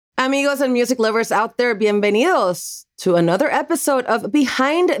Amigos and music lovers out there, bienvenidos to another episode of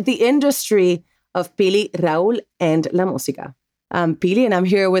Behind the Industry of Pili, Raúl, and La Música. I'm Pili, and I'm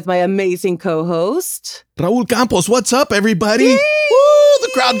here with my amazing co-host, Raúl Campos. What's up, everybody? Yay! Woo! The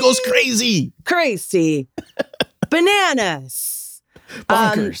crowd goes crazy. Crazy. Bananas.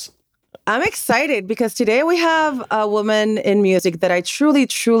 Bonkers. I'm excited because today we have a woman in music that I truly,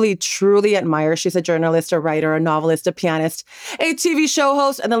 truly, truly admire. She's a journalist, a writer, a novelist, a pianist, a TV show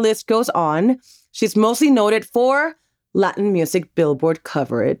host, and the list goes on. She's mostly noted for Latin music Billboard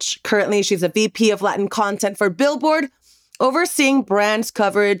coverage. Currently, she's a VP of Latin content for Billboard, overseeing brands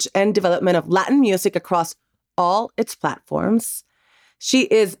coverage and development of Latin music across all its platforms. She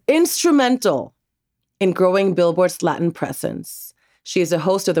is instrumental in growing Billboard's Latin presence. She is a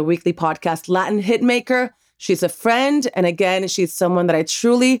host of the weekly podcast Latin Hitmaker. She's a friend. And again, she's someone that I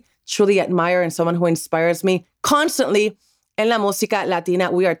truly, truly admire and someone who inspires me constantly. En La Música Latina,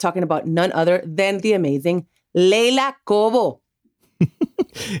 we are talking about none other than the amazing Leila Cobo.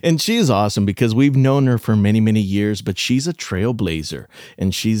 And she is awesome because we've known her for many, many years, but she's a trailblazer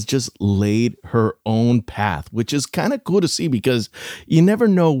and she's just laid her own path, which is kind of cool to see because you never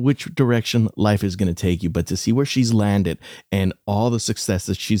know which direction life is going to take you. But to see where she's landed and all the success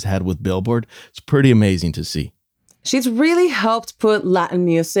that she's had with Billboard, it's pretty amazing to see. She's really helped put Latin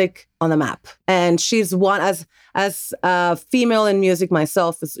music on the map. And she's one, as a female in music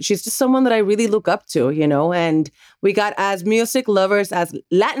myself, she's just someone that I really look up to, you know? And we got, as music lovers, as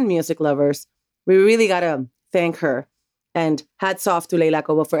Latin music lovers, we really got to thank her. And hats off to Leila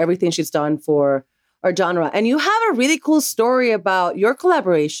Cobo for everything she's done for our genre. And you have a really cool story about your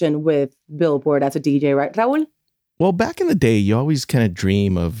collaboration with Billboard as a DJ, right, Raúl? Well, back in the day, you always kind of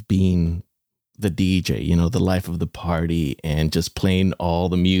dream of being the DJ, you know, the life of the party and just playing all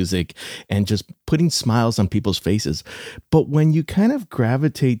the music and just putting smiles on people's faces. But when you kind of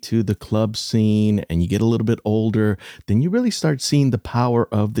gravitate to the club scene and you get a little bit older, then you really start seeing the power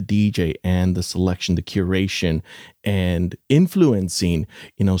of the DJ and the selection, the curation and influencing,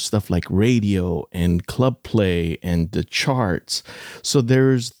 you know, stuff like radio and club play and the charts. So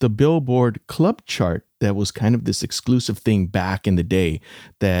there's the Billboard Club Chart that was kind of this exclusive thing back in the day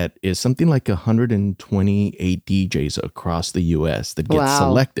that is something like 128 DJs across the US that get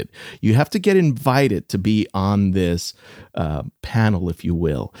selected. You have to get invited to be on this panel, if you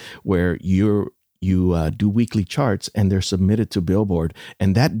will, where you do weekly charts and they're submitted to Billboard,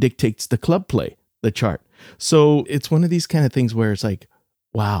 and that dictates the club play, the chart. So it's one of these kind of things where it's like,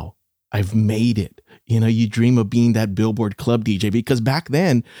 wow, I've made it. You know, you dream of being that Billboard club DJ because back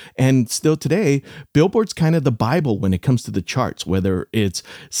then and still today, Billboard's kind of the Bible when it comes to the charts, whether it's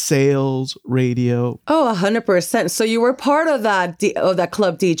sales, radio. Oh, 100%. So you were part of that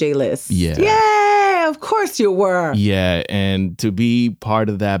club DJ list. Yeah. Yeah, of course you were. Yeah. And to be part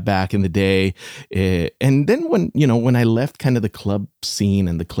of that back in the day. And then when I left kind of the club scene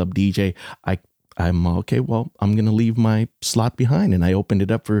and the club DJ, I'm okay, well, I'm going to leave my slot behind. And I opened it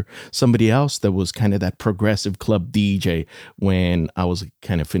up for somebody else that was kind of that progressive club DJ when I was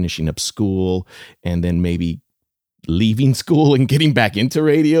kind of finishing up school and then maybe leaving school and getting back into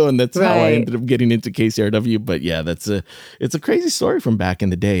radio. And that's how I ended up getting into KCRW. But yeah, it's a crazy story from back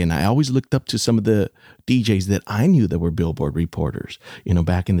in the day. And I always looked up to some of the DJs that I knew that were Billboard reporters. You know,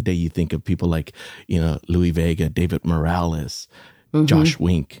 back in the day, you think of people like, you know, Louis Vega, David Morales, Josh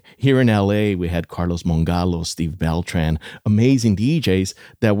Wink. Here in LA, we had Carlos Mongalo, Steve Beltran, amazing DJs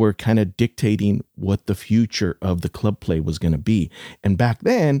that were kind of dictating what the future of the club play was going to be. And back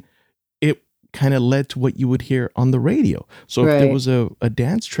then, it kind of led to what you would hear on the radio. So if there was a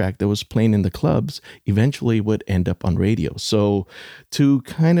dance track that was playing in the clubs, eventually it would end up on radio. So to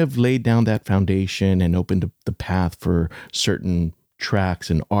kind of lay down that foundation and open the path for certain tracks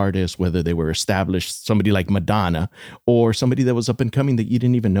and artists, whether they were established, somebody like Madonna or somebody that was up and coming that you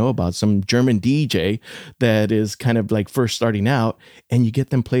didn't even know about, some German DJ that is kind of like first starting out, and you get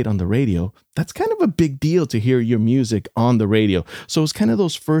them played on the radio. That's kind of a big deal to hear your music on the radio. So it's kind of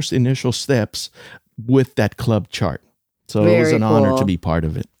those first initial steps with that club chart. So it was an honor to be part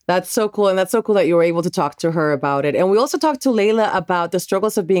of it. That's so cool. And that's so cool that you were able to talk to her about it. And we also talked to Leila about the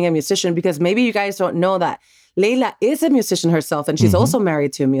struggles of being a musician, because maybe you guys don't know that Leila is a musician herself, and she's also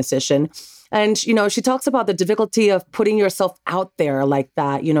married to a musician. And, you know, she talks about the difficulty of putting yourself out there like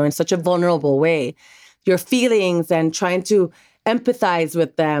that, you know, in such a vulnerable way, your feelings and trying to empathize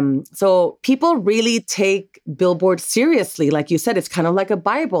with them. So people really take Billboard seriously. Like you said, it's kind of like a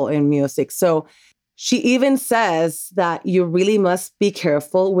Bible in music. So she even says that you really must be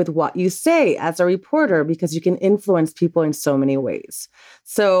careful with what you say as a reporter, because you can influence people in so many ways.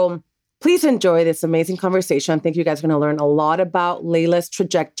 So Please enjoy this amazing conversation. I think you guys are going to learn a lot about Leila's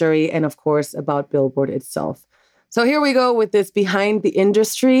trajectory and, of course, about Billboard itself. So here we go with this Behind the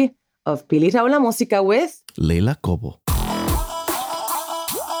Industry of Pili Raúl La Música with Leila Cobo.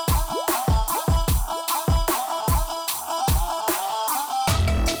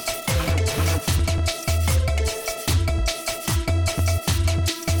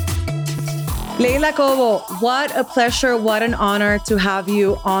 Leila Cobo, what a pleasure, what an honor to have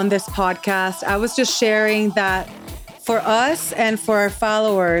you on this podcast. I was just sharing that for us and for our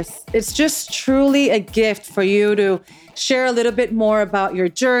followers, it's just truly a gift for you to share a little bit more about your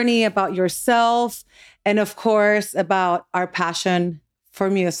journey, about yourself, and of course, about our passion for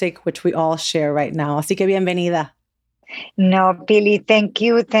music, which we all share right now. Así que bienvenida. No, Pili, thank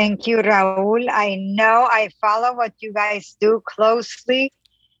you, Raúl. I know I follow what you guys do closely.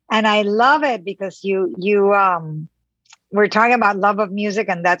 And I love it because we're talking about love of music,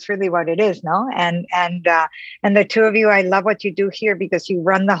 and that's really what it is, no? And the two of you, I love what you do here because you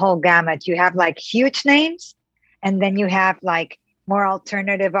run the whole gamut. You have like huge names, and then you have like more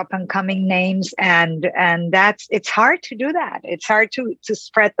alternative up and coming names, and it's hard to do that. It's hard to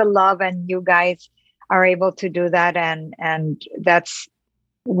spread the love, and you guys are able to do that, and that's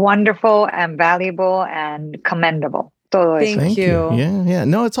wonderful and valuable and commendable. Thank you. Yeah.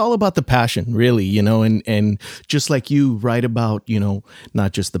 No, it's all about the passion, really, and just like you write about,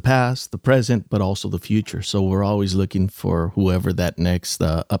 not just the past, the present, but also the future. So we're always looking for whoever that next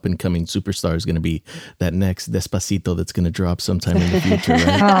up and coming superstar is going to be, that next Despacito that's going to drop sometime in the future,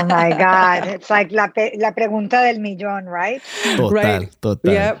 right? Oh my God. It's like la pregunta del millón, right? Total.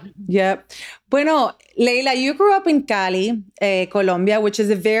 Yep. Bueno, Leila, you grew up in Cali, Colombia, which is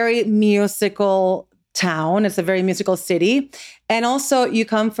a very musical town. It's a very musical city. And also you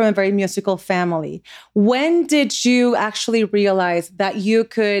come from a very musical family. When did you actually realize that you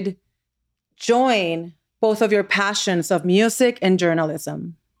could join both of your passions of music and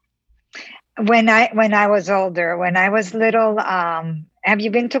journalism? When I was older, when I was little, have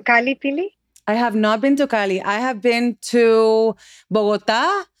you been to Cali, Pili? I have not been to Cali. I have been to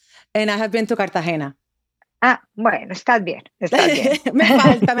Bogotá and I have been to Cartagena. Bueno, estás bien.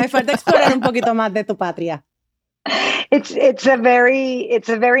 me falta explorar un poquito más de tu patria. It's a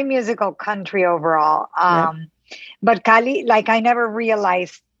very musical country overall. But Cali, like I never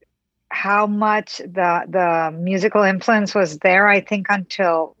realized how much the musical influence was there, I think,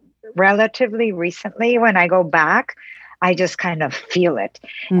 until relatively recently. When I go back, I just kind of feel it.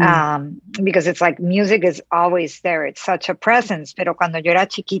 Because it's like music is always there. It's such a presence. Pero cuando yo era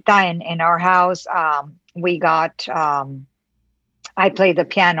chiquita in our house, we got, I played the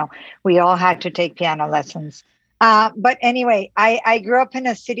piano. We all had to take piano lessons. But anyway, I grew up in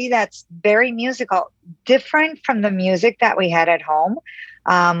a city that's very musical, different from the music that we had at home.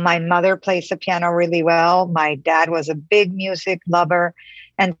 My mother plays the piano really well. My dad was a big music lover.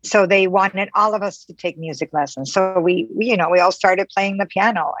 And so they wanted all of us to take music lessons. So we all started playing the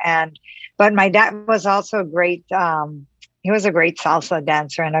piano. But my dad was also a great salsa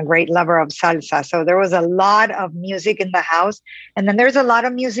dancer and a great lover of salsa. So there was a lot of music in the house. And then there's a lot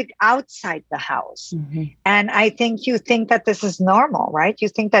of music outside the house. Mm-hmm. And I think you think that this is normal, right? You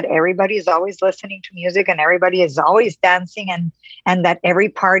think that everybody is always listening to music and everybody is always dancing and that every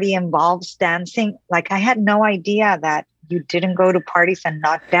party involves dancing. Like I had no idea that you didn't go to parties and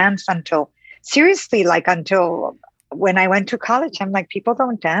not dance until when I went to college. I'm like, people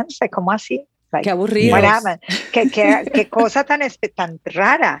don't dance? Like, ¿cómo así? Like, qué aburridos. What happened? qué cosa tan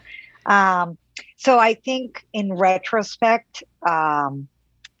rara. So I think in retrospect,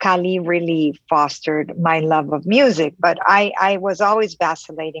 Cali really fostered my love of music. But I was always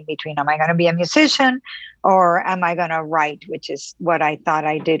vacillating between, am I going to be a musician or am I going to write, which is what I thought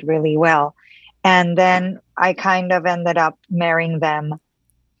I did really well. And then I kind of ended up marrying them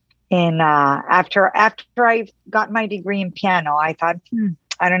after I got my degree in piano. I thought,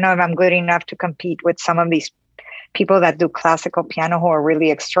 I don't know if I'm good enough to compete with some of these people that do classical piano who are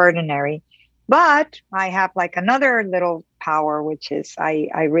really extraordinary. But I have like another little power, which is I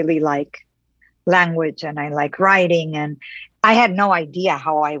really like language and I like writing. And I had no idea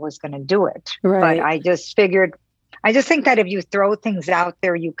how I was going to do it. Right. But I just think that if you throw things out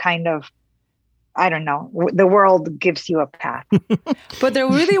there, you kind of, I don't know, the world gives you a path. But there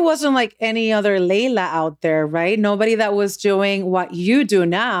really wasn't like any other Leila out there, right? Nobody that was doing what you do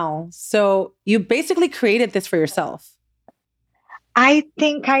now. So you basically created this for yourself. I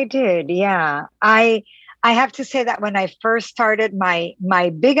think I did. Yeah. I have to say that when I first started, my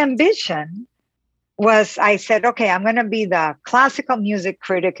big ambition was I said, okay, I'm going to be the classical music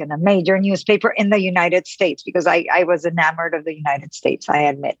critic in a major newspaper in the United States because I was enamored of the United States, I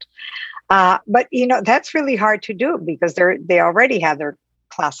admit. But that's really hard to do because they already have their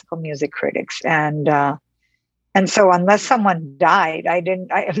classical music critics, and so unless someone died, I mean,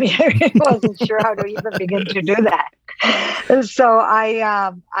 I wasn't sure how to even begin to do that. So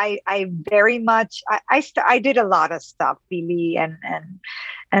I very much, I did a lot of stuff, Billy, and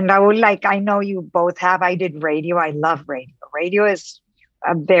I know you both have, I did radio. I love radio. Radio is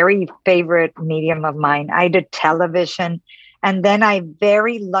a very favorite medium of mine. I did television. And then I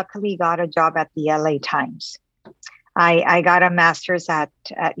very luckily got a job at the LA Times. I got a master's at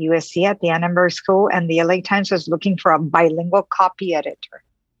USC at the Annenberg School, and the LA Times was looking for a bilingual copy editor.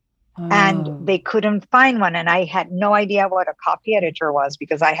 Oh. And they couldn't find one. And I had no idea what a copy editor was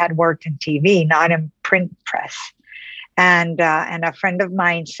because I had worked in TV, not in print press. And a friend of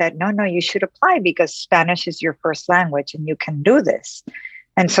mine said, no, you should apply because Spanish is your first language and you can do this.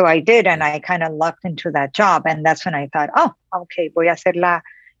 And so I did, and I kind of lucked into that job. And that's when I thought, okay, voy a hacer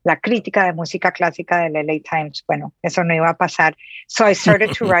la crítica de música clásica del LA Times. Bueno, eso no iba a pasar. So I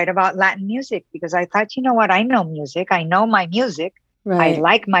started to write about Latin music because I thought, you know what? I know music. I know my music. Right. I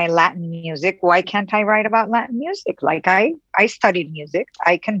like my Latin music. Why can't I write about Latin music? Like I studied music.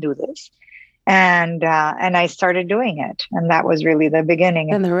 I can do this. And I started doing it. And that was really the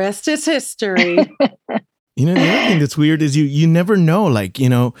beginning. And the rest is history. The other thing that's weird is you never know, like,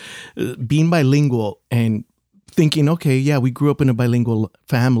 being bilingual and thinking, okay, yeah, we grew up in a bilingual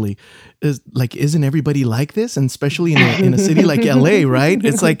family. Isn't everybody like this? And especially in a city like LA, right?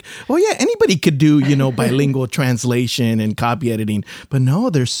 It's like, oh yeah, anybody could do, bilingual translation and copy editing. But no,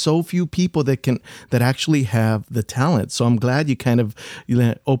 there's so few people that actually have the talent. So I'm glad you kind of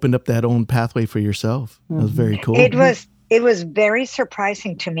opened up that own pathway for yourself. That was very cool. It was very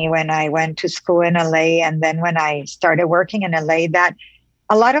surprising to me when I went to school in LA, and then when I started working in LA, that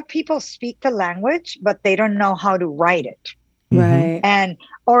a lot of people speak the language, but they don't know how to write it. Right.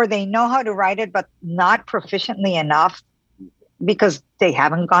 Or they know how to write it, but not proficiently enough because they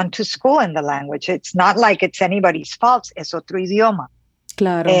haven't gone to school in the language. It's not like it's anybody's fault. Es otro idioma.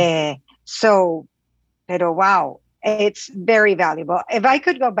 Claro. Pero wow, it's very valuable. If I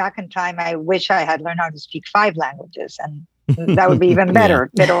could go back in time, I wish I had learned how to speak 5 languages, and that would be even better.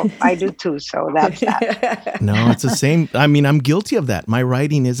 But I do too, so that's that. No, it's the same. I mean, I'm guilty of that. My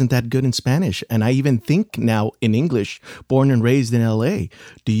writing isn't that good in Spanish, and I even think now in English, born and raised in LA.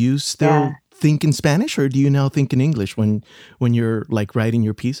 Do you still think in Spanish, or do you now think in English when you're like writing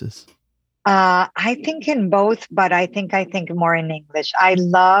your pieces? I think in both, but I think more in English. I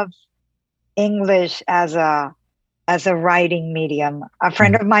love English as a writing medium. A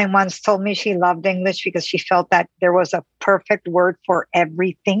friend of mine once told me she loved English because she felt that there was a perfect word for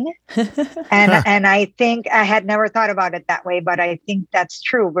everything. And I think I had never thought about it that way, but I think that's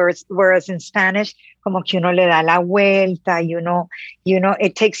true. Whereas in Spanish, como que uno le da la vuelta,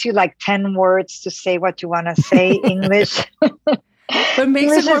 it takes you like 10 words to say what you want to say. English. But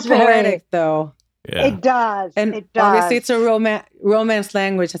makes it more poetic, though. Yeah. It does. And obviously it's a romance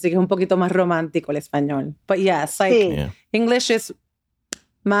language, así que es un poquito más romántico el español. But yes, English is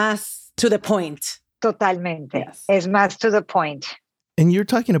más to the point. Totalmente. Yes. Es más to the point. And you're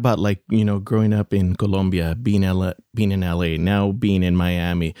talking about growing up in Colombia, being in LA, now being in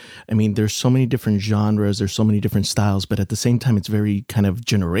Miami. I mean, there's so many different genres, there's so many different styles, but at the same time, it's very kind of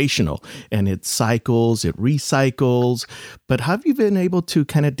generational and it cycles, it recycles. But have you been able to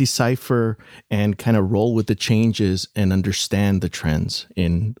kind of decipher and kind of roll with the changes and understand the trends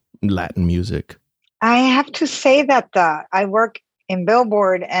in Latin music? I have to say that I work in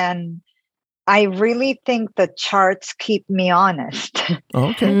Billboard, and I really think the charts keep me honest.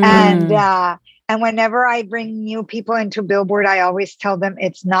 Okay. And whenever I bring new people into Billboard, I always tell them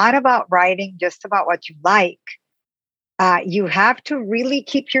it's not about writing just about what you like. You have to really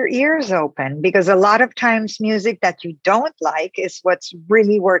keep your ears open, because a lot of times music that you don't like is what's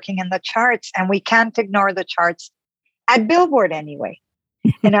really working in the charts. And we can't ignore the charts at Billboard anyway.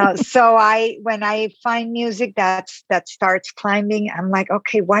 So when I find music that starts climbing, I'm like,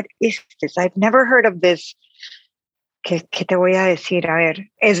 okay, what is this? I've never heard of this. ¿Qué te voy a decir? A ver,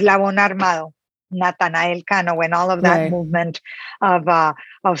 Eslabón Armado, Natanael Cano, when all of that movement of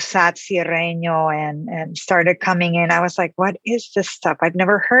Sat Sierreño and started coming in, I was like, what is this stuff? I've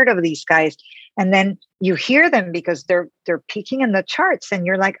never heard of these guys. And then you hear them because they're peaking in the charts, and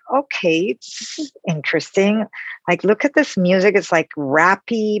you're like, okay, this is interesting. Like, look at this music. It's like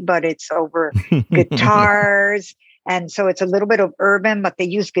rappy, but it's over guitars. And so it's a little bit of urban, but they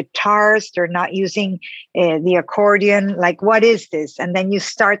use guitars. They're not using the accordion. Like, what is this? And then you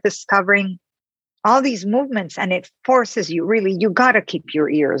start discovering all these movements, and it forces you, really, you got to keep your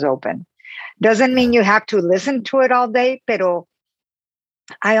ears open. Doesn't mean you have to listen to it all day, pero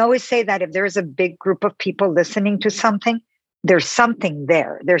I always say that if there's a big group of people listening to something, there's something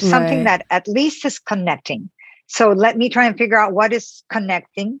there. There's something that at least is connecting. So let me try and figure out what is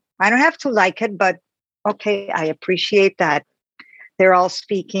connecting. I don't have to like it, but okay, I appreciate that they're all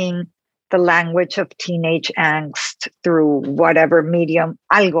speaking the language of teenage angst through whatever medium,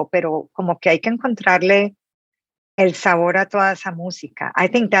 algo, pero como que hay que encontrarle el sabor a toda esa música. I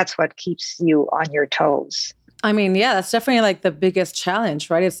think that's what keeps you on your toes. I mean, yeah, that's definitely like the biggest challenge,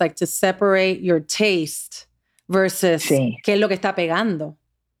 right? It's like to separate your taste versus qué es lo que está pegando.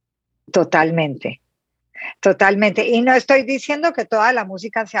 Totalmente. Totalmente. Y no estoy diciendo que toda la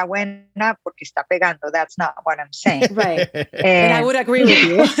música sea buena porque está pegando. That's not what I'm saying. Right. And I would agree with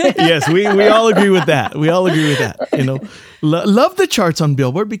you. Yes, we all agree with that. We all agree with that. You know, love the charts on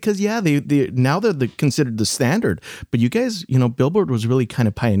Billboard because they now they're considered the standard. But you guys, you know, Billboard was really kind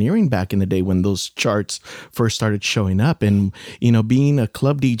of pioneering back in the day when those charts first started showing up. And you know, being a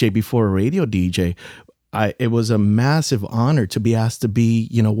club DJ before a radio DJ, it was a massive honor to be asked to be,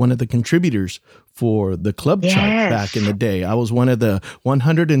 you know, one of the contributors for the club chart back in the day. I was one of the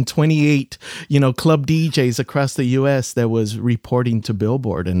 128, you know, club DJs across the U.S. that was reporting to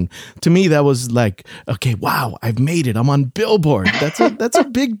Billboard. And to me, that was like, okay, wow, I've made it. I'm on Billboard. That's a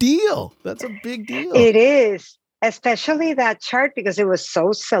big deal. That's a big deal. It is, especially that chart because it was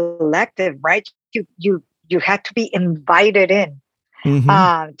so selective, right? You had to be invited in.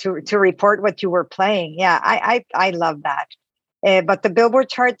 To report what you were playing. Yeah, I love that. But the Billboard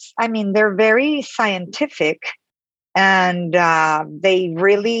charts, I mean, they're very scientific, and they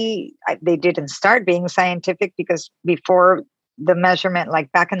didn't start being scientific because before the measurement,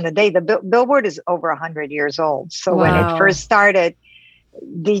 like back in the day, the Billboard is over 100 years old. So when it first started,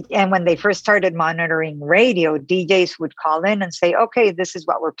 when they first started monitoring radio, DJs would call in and say, "Okay, this is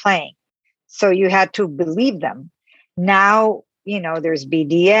what we're playing." So you had to believe them. Now, you know, there's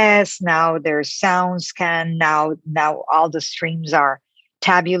BDS, now there's SoundScan, now all the streams are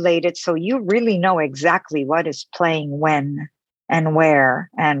tabulated. So you really know exactly what is playing when and where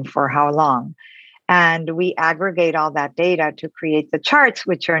and for how long. And we aggregate all that data to create the charts,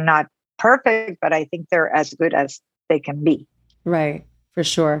 which are not perfect, but I think they're as good as they can be. Right. For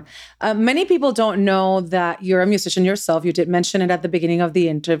sure. Many people don't know that you're a musician yourself. You did mention it at the beginning of the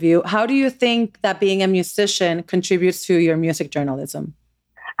interview. How do you think that being a musician contributes to your music journalism?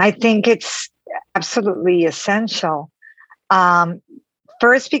 I think it's absolutely essential.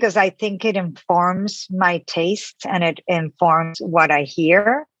 First, because I think it informs my taste and it informs what I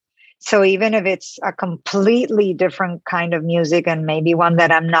hear. So even if it's a completely different kind of music and maybe one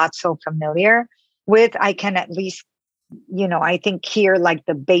that I'm not so familiar with, I can at least, you know, I think hear like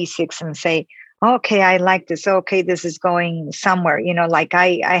the basics and say, okay, I like this. Okay, this is going somewhere. You know, like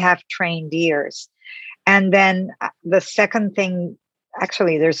I have trained ears. And then the second thing,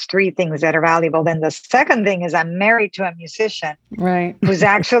 actually, there's three things that are valuable. Then the second thing is I'm married to a musician, right, who's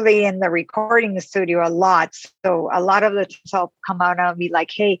actually in the recording studio a lot. So a lot of the times I'll come out and I'll be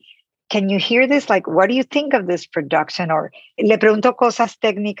like, hey, can you hear this? Like, what do you think of this production? Or le pregunto cosas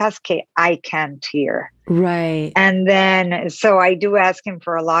técnicas que I can't hear. Right. And then, so I do ask him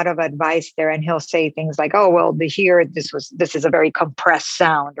for a lot of advice there, and he'll say things like, oh, well, this is a very compressed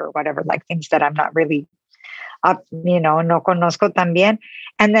sound or whatever, like things that I'm not really up, you know, no conozco tan bien.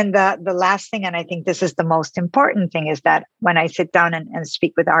 And then the last thing, and I think this is the most important thing, is that when I sit down and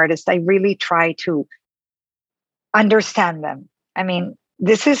speak with artists, I really try to understand them. I mean,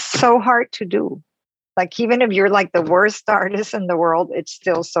 this is so hard to do. Like, even if you're like the worst artist in the world, it's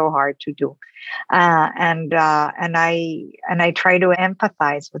still so hard to do. And I try to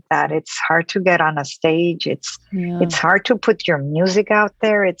empathize with that. It's hard to get on a stage. It's hard to put your music out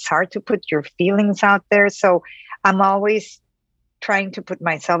there. It's hard to put your feelings out there. So I'm always trying to put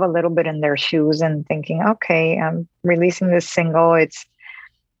myself a little bit in their shoes and thinking, okay, I'm releasing this single.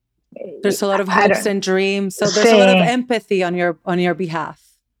 There's a lot of hopes and dreams. So there's a lot of empathy on your behalf.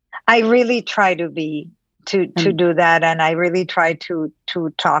 I really try to do that, and I really try to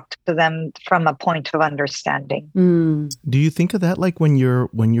talk to them from a point of understanding. Do you think of that like when you're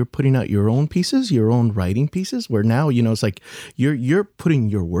putting out your own pieces, your own writing pieces, where now, you know, it's like you're putting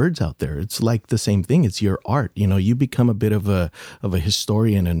your words out there. It's like the same thing. It's your art. You know, you become a bit of a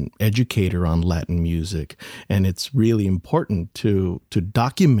historian and educator on Latin music, and it's really important to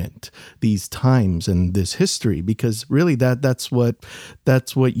document these times and this history, because really that's what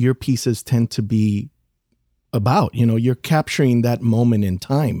your pieces tend to be about. You know, you're capturing that moment in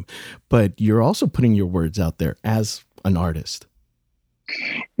time, but you're also putting your words out there as an artist.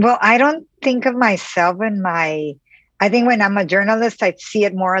 Well, I don't think of myself in my I think when I'm a journalist, I see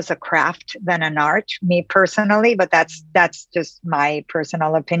it more as a craft than an art, me personally, but that's just my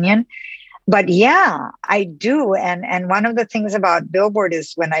personal opinion. But yeah, I do. And one of the things about Billboard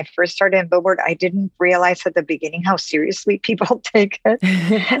is when I first started in Billboard, I didn't realize at the beginning how seriously people take it.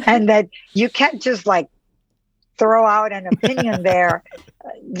 And that you can't just like throw out an opinion there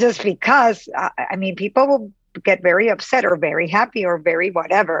just because, I mean, people will get very upset or very happy or very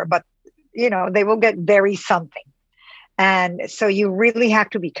whatever, but they will get very something. And so you really have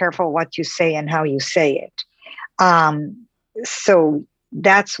to be careful what you say and how you say it. So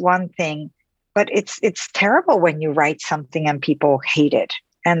that's one thing, but it's terrible when you write something and people hate it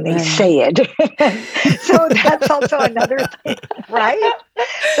and they say it. So that's also another thing, right?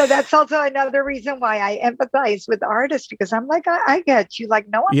 So that's also another reason why I empathize with artists, because I'm like, I get you. Like,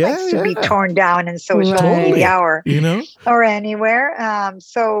 no one likes to be torn down in social media or anywhere.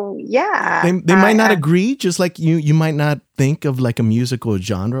 So yeah, they might not agree. Just like you might not think of like a musical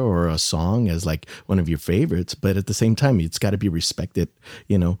genre or a song as like one of your favorites, but at the same time, it's got to be respected,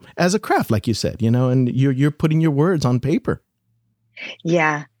 as a craft, like you said, and you're putting your words on paper.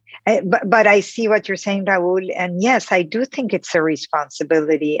 Yeah. But I see what you're saying, Raul. And yes, I do think it's a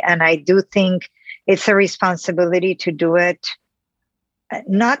responsibility. And I do think it's a responsibility to do it,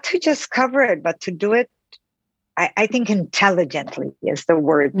 not to just cover it, but to do it, I think intelligently is the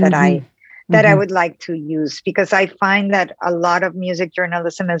word that I would like to use, because I find that a lot of music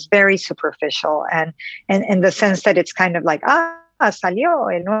journalism is very superficial and in the sense that it's kind of like,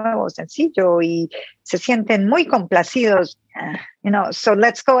 salió el nuevo sencillo y se sienten muy complacidos, so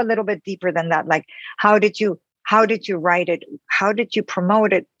let's go a little bit deeper than that. Like, how did you write it? How did you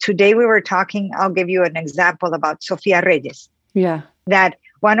promote it? Today we were talking, I'll give you an example about Sofía Reyes. Yeah. That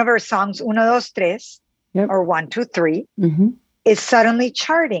one of her songs, Uno, Dos, Tres, or 1, 2, 3, is suddenly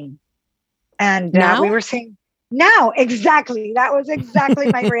charting. And we were saying, now, exactly. That was exactly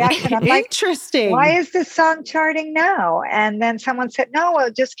my reaction. I'm like, interesting. Why is this song charting now? And then someone said, no, well,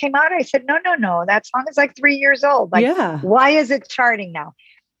 it just came out. I said, no. That song is like 3 years old. Like, why is it charting now?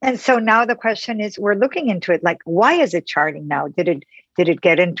 And so now the question is, we're looking into it. Like, why is it charting now? Did it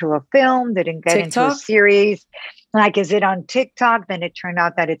get into a film? Did it get into a series? Like, is it on TikTok? Then it turned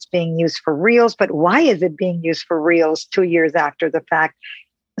out that it's being used for Reels. But why is it being used for Reels 2 years after the fact?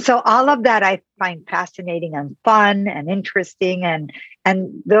 So all of that I find fascinating and fun and interesting.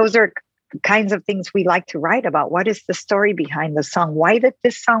 And those are kinds of things we like to write about. What is the story behind the song? Why did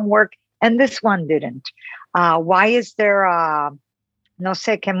this song work and this one didn't? Why is there no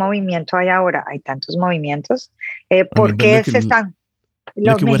sé qué movimiento hay ahora? Hay tantos movimientos. ¿Por qué se están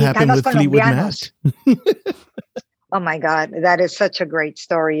los mexicanos colombianos? Oh my God, that is such a great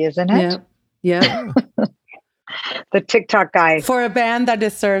story, isn't it? Yeah. The TikTok guy. For a band that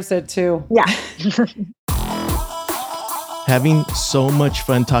deserves it too. Yeah. Having so much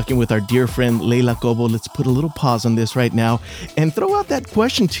fun talking with our dear friend Leila Cobo. Let's put a little pause on this right now and throw out that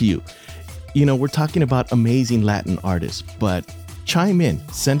question to you. We're talking about amazing Latin artists, but chime in.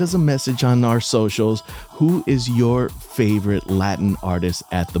 Send us a message on our socials. Who is your favorite Latin artist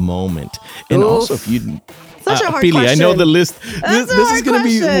at the moment? And also, if you... Such a hard Pili, question. I know the list. This is going to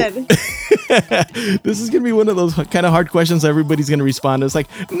be... This is going to be one of those kind of hard questions everybody's going to respond. It's like,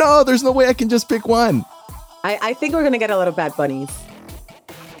 no, there's no way I can just pick one. I think we're going to get a lot of Bad Bunnies.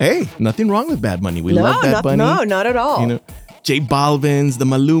 Hey, nothing wrong with Bad Bunny. We love Bad Bunny. No, not at all. J Balvin's, the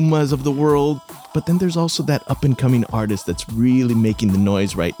Malumas of the world. But then there's also that up-and-coming artist that's really making the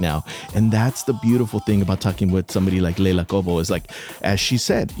noise right now. And that's the beautiful thing about talking with somebody like Leila Cobo is like, as she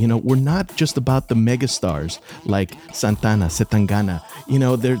said, we're not just about the megastars like Santana, Setangana.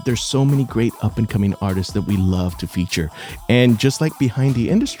 There's so many great up-and-coming artists that we love to feature. And just like behind the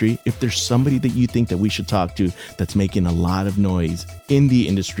industry, if there's somebody that you think that we should talk to that's making a lot of noise in the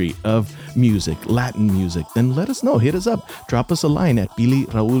industry of music, Latin music, then let us know. Hit us up. Drop us a line at Pili,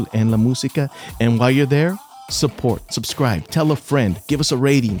 Raul, and La Música. And while you're there, support, subscribe, tell a friend, give us a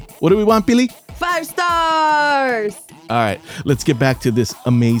rating. What do we want, Pili? 5 stars. All right, let's get back to this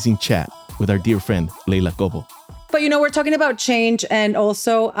amazing chat with our dear friend, Leila Cobo. But we're talking about change, and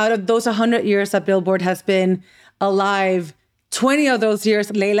also out of those 100 years that Billboard has been alive, 20 of those years,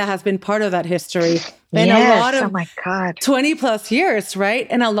 Leila has been part of that history. And a lot of 20 plus years, right?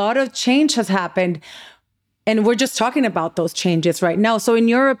 And a lot of change has happened. And we're just talking about those changes right now. So in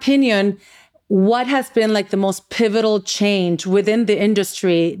your opinion, what has been like the most pivotal change within the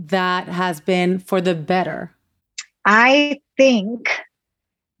industry that has been for the better? I think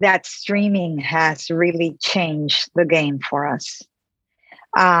that streaming has really changed the game for us.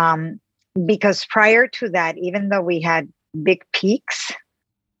 Because prior to that, even though we had big peaks,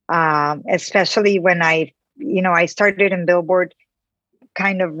 especially when I I started in Billboard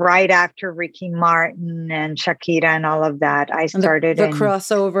kind of right after Ricky Martin and Shakira and all of that. I started the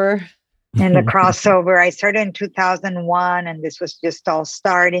crossover. And the crossover. I started in 2001, and this was just all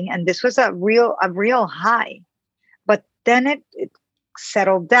starting. And this was a real high. But then it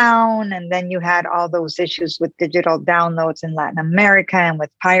settled down, and then you had all those issues with digital downloads in Latin America and with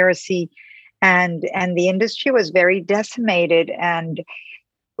piracy, and the industry was very decimated. And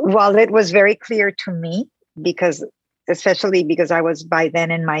while it was very clear to me, especially because I was by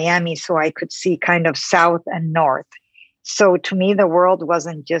then in Miami, so I could see kind of south and north. So to me, the world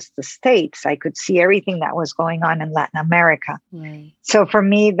wasn't just the States. I could see everything that was going on in Latin America. Right. So for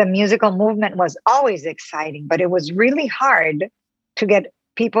me, the musical movement was always exciting, but it was really hard to get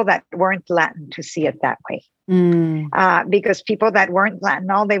people that weren't Latin to see it that way. Because people that weren't Latin,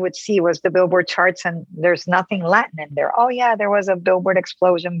 all they would see was the Billboard charts, and there's nothing Latin in there. Oh yeah, there was a Billboard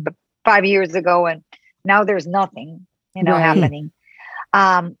explosion 5 years ago, and now there's nothing, happening.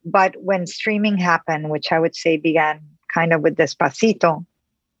 But when streaming happened, which I would say began kind of with Despacito,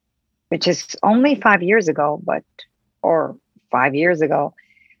 which is only 5 years ago, or 5 years ago,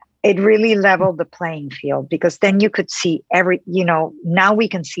 it really leveled the playing field, because then you could see now we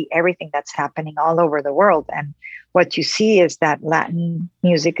can see everything that's happening all over the world. And what you see is that Latin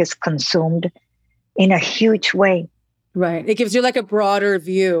music is consumed in a huge way. Right. It gives you like a broader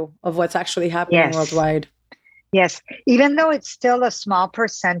view of what's actually happening worldwide. Yes, even though it's still a small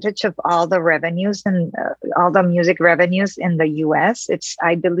percentage of all the revenues and all the music revenues in the U.S.,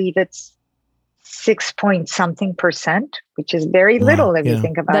 I believe it's 6 point something %, which is very little if you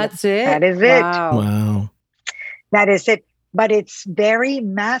think about That's it. That is Wow. That is it. But it's very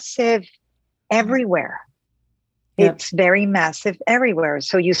massive everywhere. Yep. It's very massive everywhere.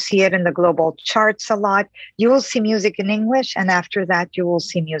 So you see it in the global charts a lot. You will see music in English, and after that, you will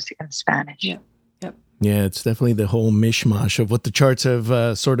see music in Spanish. Yeah. Yeah, it's definitely the whole mishmash of what the charts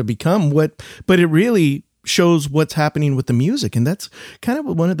have sort of become. But it really shows what's happening with the music. And that's kind of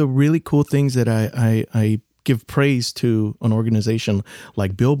one of the really cool things that I give praise to an organization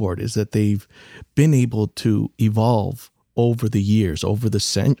like Billboard, is that they've been able to evolve over the years, over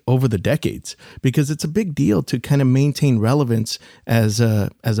the decades, because it's a big deal to kind of maintain relevance as a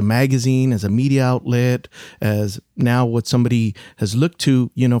magazine, as a media outlet, as now what somebody has looked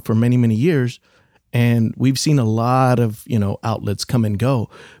to, for many, many years. And we've seen a lot of, outlets come and go.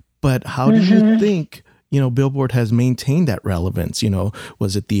 But how do you think, Billboard has maintained that relevance?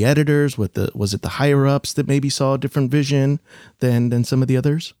 Was it the editors? Was it the higher ups that maybe saw a different vision than some of the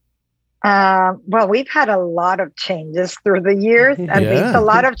others? Well, we've had a lot of changes through the years. At least a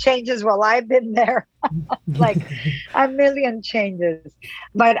lot of changes while I've been there. Like a million changes.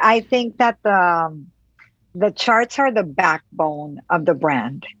 But I think that the charts are the backbone of the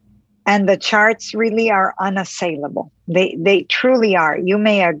brand. And the charts really are unassailable. They truly are. You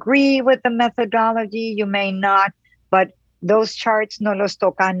may agree with the methodology, you may not, but those charts no los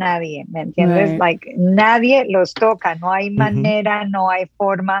toca nadie, ¿me entiendes? Right. Like nadie los toca. No hay manera, no hay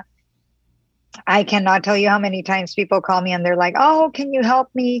forma. I cannot tell you how many times people call me and they're like, "Oh, can you help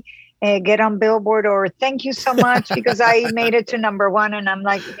me get on Billboard?" Or "Thank you so much because I made it to #1." And I'm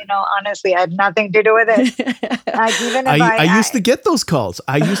like, honestly, I had nothing to do with it. Like, even if I used to get those calls.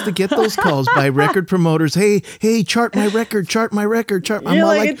 I used to get those calls by record promoters. Hey, chart my record. I'm all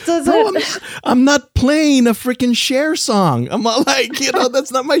like, "No, I'm not playing a freaking Cher song." I'm all like,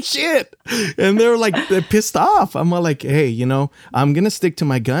 that's not my shit. And they're pissed off. I'm all like, hey, I'm going to stick to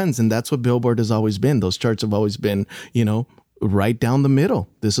my guns. And that's what Billboard has always been. Those charts have always been, right down the middle.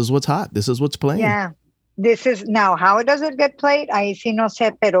 This is what's hot. This is what's playing. Yeah. This is now, how does it get played? I sí no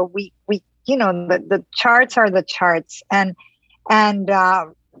sé, pero we the charts are the charts. And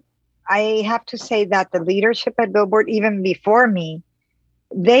I have to say that the leadership at Billboard, even before me,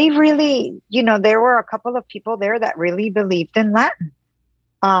 they really, there were a couple of people there that really believed in Latin.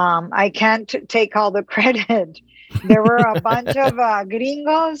 I can't take all the credit. There were a bunch of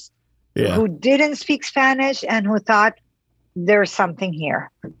gringos who didn't speak Spanish and who thought, there's something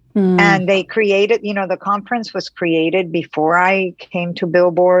here. And they created, the conference was created before I came to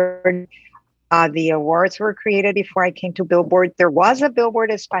Billboard. The awards were created before I came to Billboard. There was a Billboard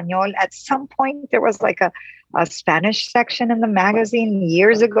Español. At some point, there was like a Spanish section in the magazine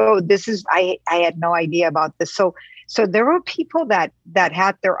years ago. I had no idea about this. So there were people that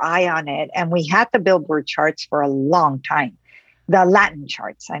had their eye on it. And we had the Billboard charts for a long time. The Latin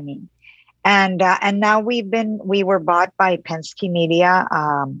charts, I mean. And now we were bought by Penske Media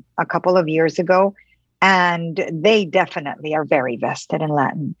a couple of years ago, and they definitely are very vested in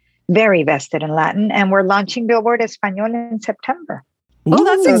Latin, and we're launching Billboard Español in September. Oh,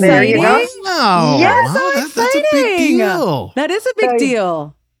 that's So there you exciting. go. Wow. Yes. Wow, that's a big deal. That is a big So-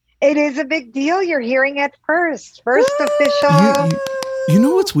 deal. It is a big deal. You're hearing it first. First Woo! official. You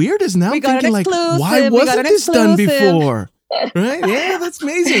know what's weird is now We I'm got an thinking like, exclusive. why We got wasn't an this done exclusive. before? Right? Yeah, that's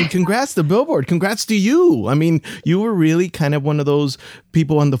amazing. Congrats to Billboard. Congrats to you. I mean, you were really kind of one of those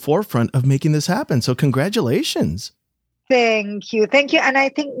people on the forefront of making this happen. So congratulations. Thank you. Thank you. And I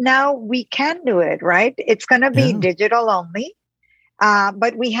think now we can do it, right? It's going to be Yeah. digital only.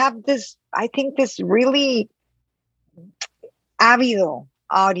 But we have this, I think, this really ávido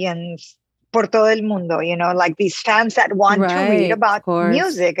audience por todo el mundo, you know, like these fans that want to Right, read of about course.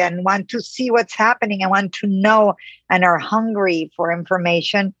 music and want to see what's happening and want to know and are hungry for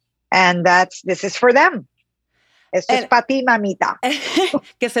information. And this is for them. Esto es And- para ti, mamita.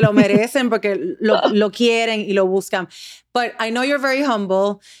 Que se lo merecen porque lo quieren y lo buscan. But I know you're very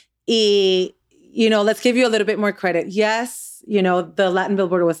humble. Y, you know, let's give you a little bit more credit. Yes, you know, the Latin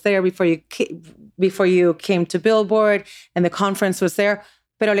Billboard was there before you came to Billboard, and the conference was there.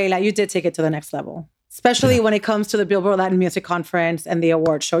 Pero Leila, you did take it to the next level, especially when it comes to the Billboard Latin Music Conference and the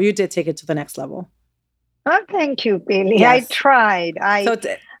award show. You did take it to the next level. Oh, thank you, Billy. Yes. I tried. So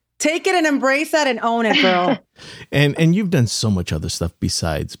take it and embrace that and own it, girl. And you've done so much other stuff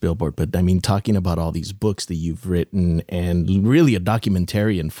besides Billboard, but I mean, talking about all these books that you've written and really a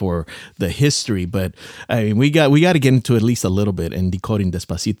documentarian for the history. But I mean, we got to get into at least a little bit in Decoding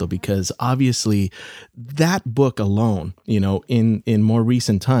Despacito, because obviously that book alone, you know, in more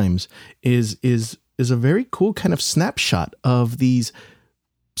recent times is a very cool kind of snapshot of these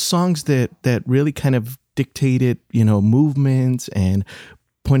songs that really kind of dictated, you know, movements and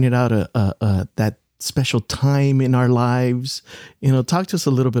pointed out that special time in our lives. You know, talk to us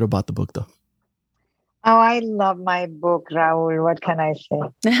a little bit about the book, though. Oh, I love my book, Raul. What can I say?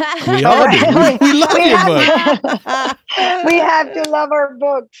 We all do. We love your book. We have to love our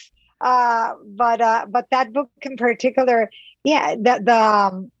books. But that book in particular, yeah,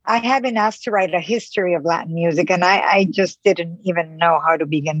 I have been asked to write a history of Latin music, and I just didn't even know how to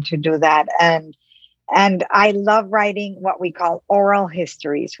begin to do that. And I love writing what we call oral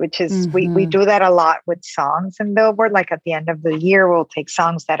histories, which is we do that a lot with songs in Billboard. Like at the end of the year, we'll take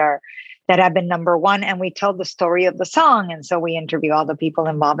songs that have been number one, and we tell the story of the song. And so we interview all the people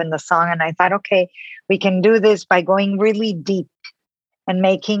involved in the song. And I thought, okay, we can do this by going really deep and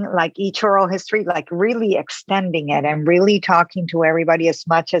making like each oral history, like really extending it and really talking to everybody as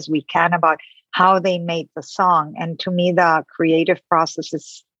much as we can about how they made the song. And to me, the creative process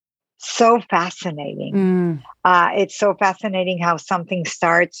is so fascinating. It's so fascinating how something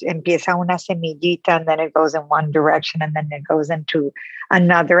starts, empieza una semillita, and then it goes in one direction, and then it goes into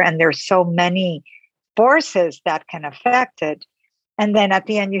another. And there's so many forces that can affect it. And then at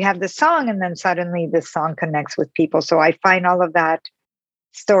the end, you have the song, and then suddenly this song connects with people. So I find all of that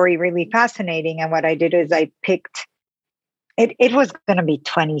story really fascinating. And what I did is I picked, it was going to be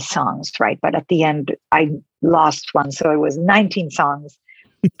 20 songs, right? But at the end, I lost one. So it was 19 songs.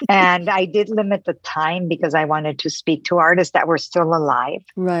 And I did limit the time because I wanted to speak to artists that were still alive.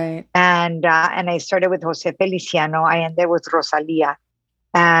 Right. And I started with Jose Feliciano. I ended with Rosalia.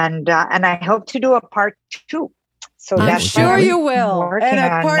 And I hope to do a part 2. So I'm that's sure you will. And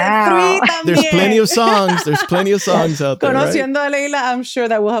a part 3 también. There's plenty of songs. There's plenty of songs out there. Conociendo Right? a Leila, I'm sure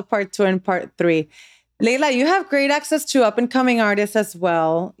that we'll have part 2 and part 3. Leila, you have great access to up-and-coming artists as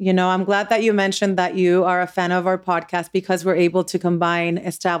well. You know, I'm glad that you mentioned that you are a fan of our podcast because we're able to combine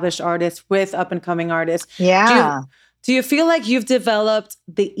established artists with up-and-coming artists. Yeah. Do you feel like you've developed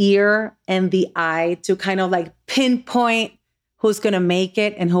the ear and the eye to kind of like pinpoint who's going to make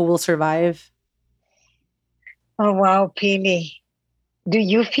it and who will survive? Oh, wow, Pili. Do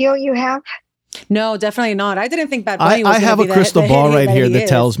you feel you have? No, definitely not. I didn't think Bad Bunny was I have gonna a be crystal the ball hit right here he that is.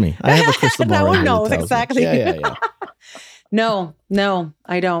 tells me. I have a crystal ball Raul right here knows that tells exactly. me. Yeah. No,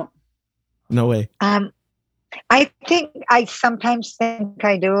 I don't. No way. I think I sometimes think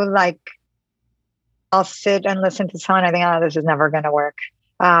I do. Like, I'll sit and listen to someone. I think, oh, this is never going to work.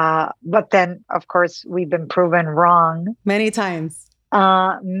 But then, of course, we've been proven wrong Many times.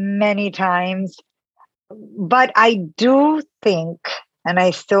 many times. But I do think, and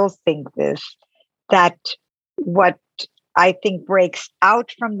I still think this, that what I think breaks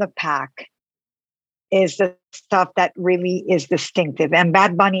out from the pack is the stuff that really is distinctive. And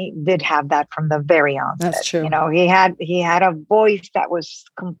Bad Bunny did have that from the very onset. That's true. You know, he had a voice that was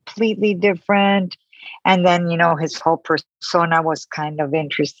completely different. And then, you know, his whole persona was kind of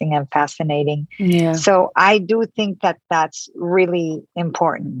interesting and fascinating. Yeah. So I do think that that's really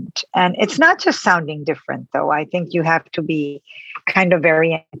important. And it's not just sounding different, though. I think you have to be kind of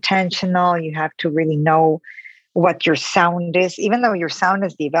very intentional. You have to really know what your sound is, even though your sound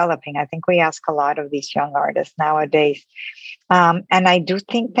is developing. I think we ask a lot of these young artists nowadays. And I do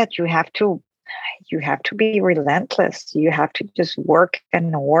think that you have to be relentless. You have to just work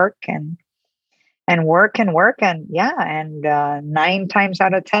and work and work and work. And 9 times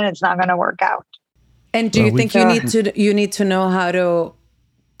out of 10, it's not going to work out. And do you think you need to know how to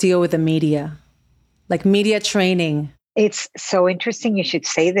deal with the media, like media training? It's so interesting you should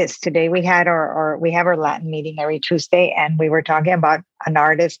say this. Today we had our Latin meeting every Tuesday, and we were talking about an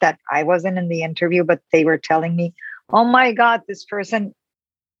artist that I wasn't in the interview, but they were telling me, oh my God, this person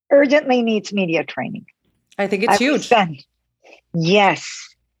urgently needs media training. I think it's huge.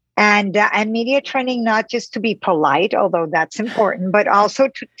 Yes. And media training, not just to be polite, although that's important, but also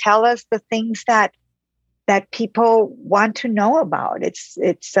to tell us the things that people want to know about. It's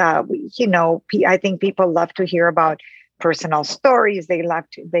I think people love to hear about personal stories. They like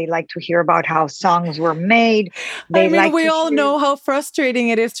to hear about how songs were made. We all know how frustrating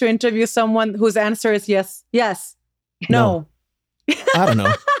it is to interview someone whose answer is yes, no. I don't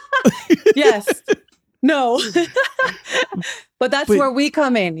know. Yes, no. But that's where we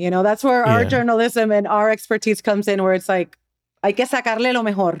come in. That's where our journalism and our expertise comes in, where it's like, hay que sacarle lo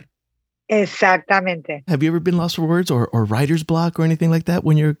mejor. Exactamente. Have you ever been lost for words or writer's block or anything like that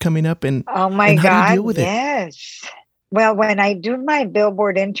when you're coming up? And oh my God, how do you deal with yes. Well, when I do my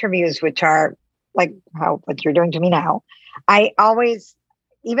Billboard interviews, which are like what you're doing to me now, I always,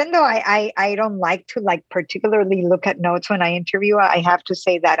 even though I don't like to particularly look at notes when I interview, I have to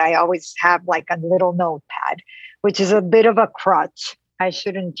say that I always have like a little notepad, which is a bit of a crutch. I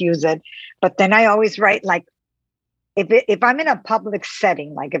shouldn't use it. But then I always write if I'm in a public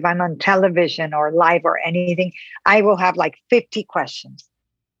setting, like if I'm on television or live or anything, I will have 50 questions.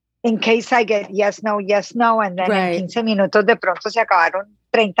 In case I get yes, no, and then en 15 minutos de pronto se acabaron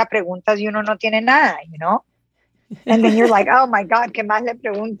 30 preguntas y uno no tiene nada, And then you're like, oh my God, ¿qué más le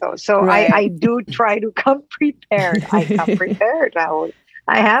pregunto? So I do try to come prepared. I come prepared, Raúl.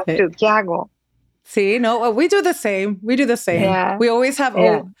 I have to. ¿Qué hago? See, no, we do the same. Yeah. We always have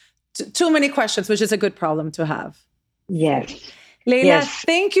too many questions, which is a good problem to have. Yes. Leila,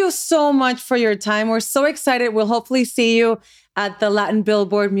 thank you so much for your time. We're so excited. We'll hopefully see you at the Latin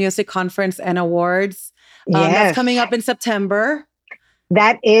Billboard Music Conference and Awards. That's coming up in September.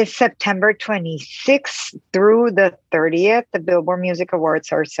 That is September 26th through the 30th. The Billboard Music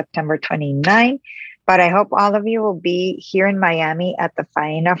Awards are September 29th. But I hope all of you will be here in Miami at the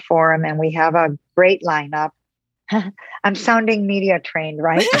Faena Forum, and we have a great lineup. I'm sounding media trained,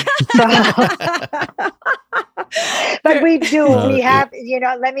 right? But we do. We have,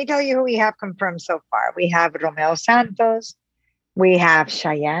 let me tell you who we have confirmed so far. We have Romeo Santos. We have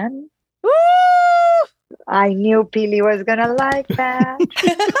Cheyenne. Woo! I knew Pili was going to like that.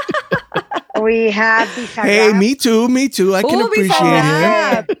 We have Bizarrap. Hey, me too. I can appreciate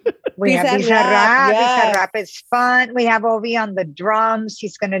it. We have Bizarrap. Bizarrap is fun. We have Ovi on the drums.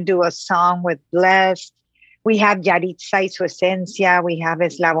 He's going to do a song with Blessed. We have Yaritza y su esencia. We have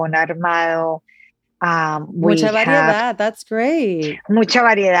Eslabón Armado. Mucha variedad. That's great. Mucha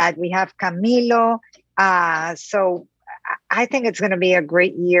variedad. We have Camilo. So I think it's going to be a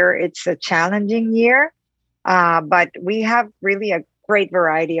great year. It's a challenging year, but we have really a great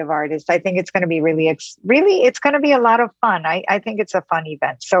variety of artists. I think it's going to be it's going to be a lot of fun. I think it's a fun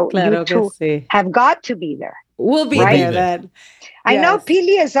event. So you two have got to be there. We'll be there then. I know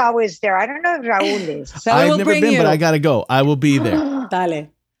Pili is always there. I don't know if Raúl is. I've never been, but I got to go. I will be there. Dale.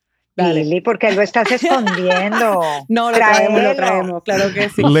 Pili, ¿por qué lo estás escondiendo? No, lo traemos. Claro que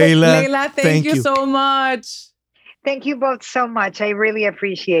sí. Leila, thank you so much. Thank you both so much. I really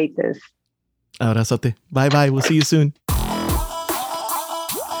appreciate this. Abrazote. Bye-bye. We'll see you soon.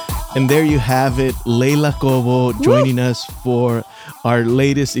 And there you have it. Leila Cobo joining us for our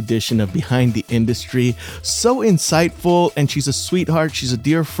latest edition of Behind the Industry. So insightful, and she's a sweetheart. She's a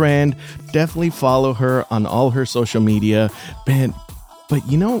dear friend. Definitely follow her on all her social media. But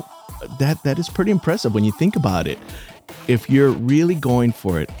that is pretty impressive when you think about it. If you're really going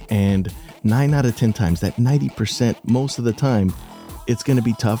for it, and 9 out of 10 times, that 90%, most of the time, it's going to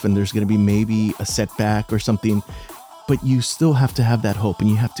be tough and there's going to be maybe a setback or something, but you still have to have that hope and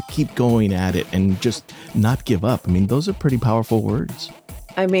you have to keep going at it and just not give up. I mean, those are pretty powerful words.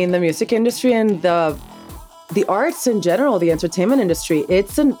 I mean, the music industry and the arts in general, the entertainment industry,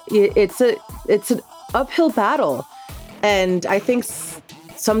 it's an uphill battle. And I think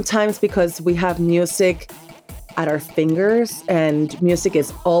sometimes because we have music at our fingers and music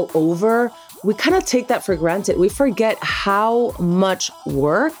is all over, we kind of take that for granted. We forget how much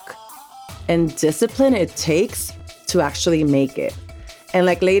work and discipline it takes to actually make it. And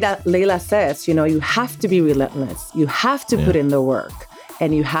like Layla says, you know, you have to be relentless. You have to put in the work,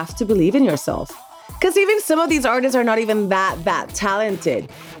 and you have to believe in yourself. Because even some of these artists are not even that talented,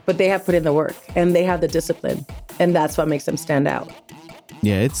 but they have put in the work and they have the discipline. And that's what makes them stand out.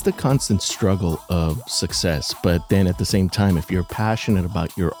 Yeah, it's the constant struggle of success. But then at the same time, if you're passionate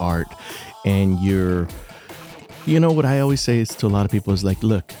about your art and you know, what I always say is to a lot of people is like,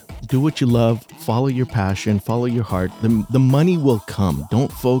 look, do what you love, follow your passion, follow your heart. The money will come.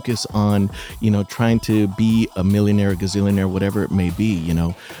 Don't focus on, you know, trying to be a millionaire, a gazillionaire, whatever it may be, you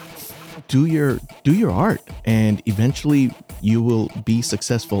know. Do your art, and eventually you will be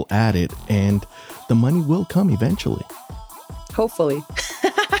successful at it, and the money will come eventually. Hopefully.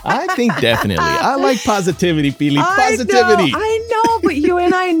 I think definitely. I like positivity, Pili. Positivity. I know, but you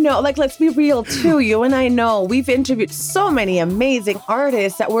and I know. Like, let's be real too. You and I know. We've interviewed so many amazing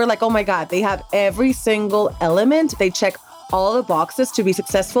artists that we're like, oh my God, they have every single element. They check all the boxes to be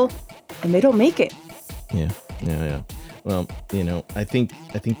successful, and they don't make it. Yeah. Well, you know, I think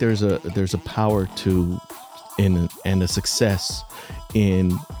there's a power and a success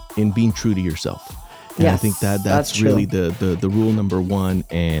in being true to yourself. And yes, I think that's really the rule number one.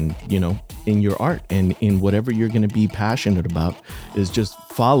 And, you know, in your art and in whatever you're going to be passionate about, is just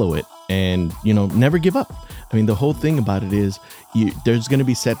follow it and, you know, never give up. I mean, the whole thing about it is there's going to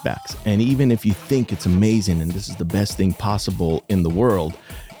be setbacks. And even if you think it's amazing and this is the best thing possible in the world,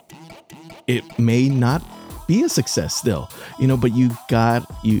 it may not be a success still, you know, but you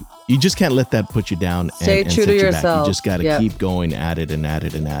just can't let that put you down. Stay true to yourself. You just got to keep going at it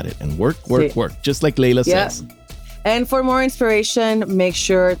and work, just like Layla says. And for more inspiration, make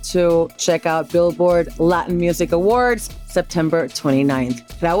sure to check out Billboard Latin Music Awards, September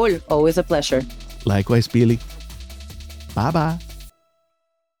 29th. Raul, always a pleasure. Likewise, Pili. Bye-bye.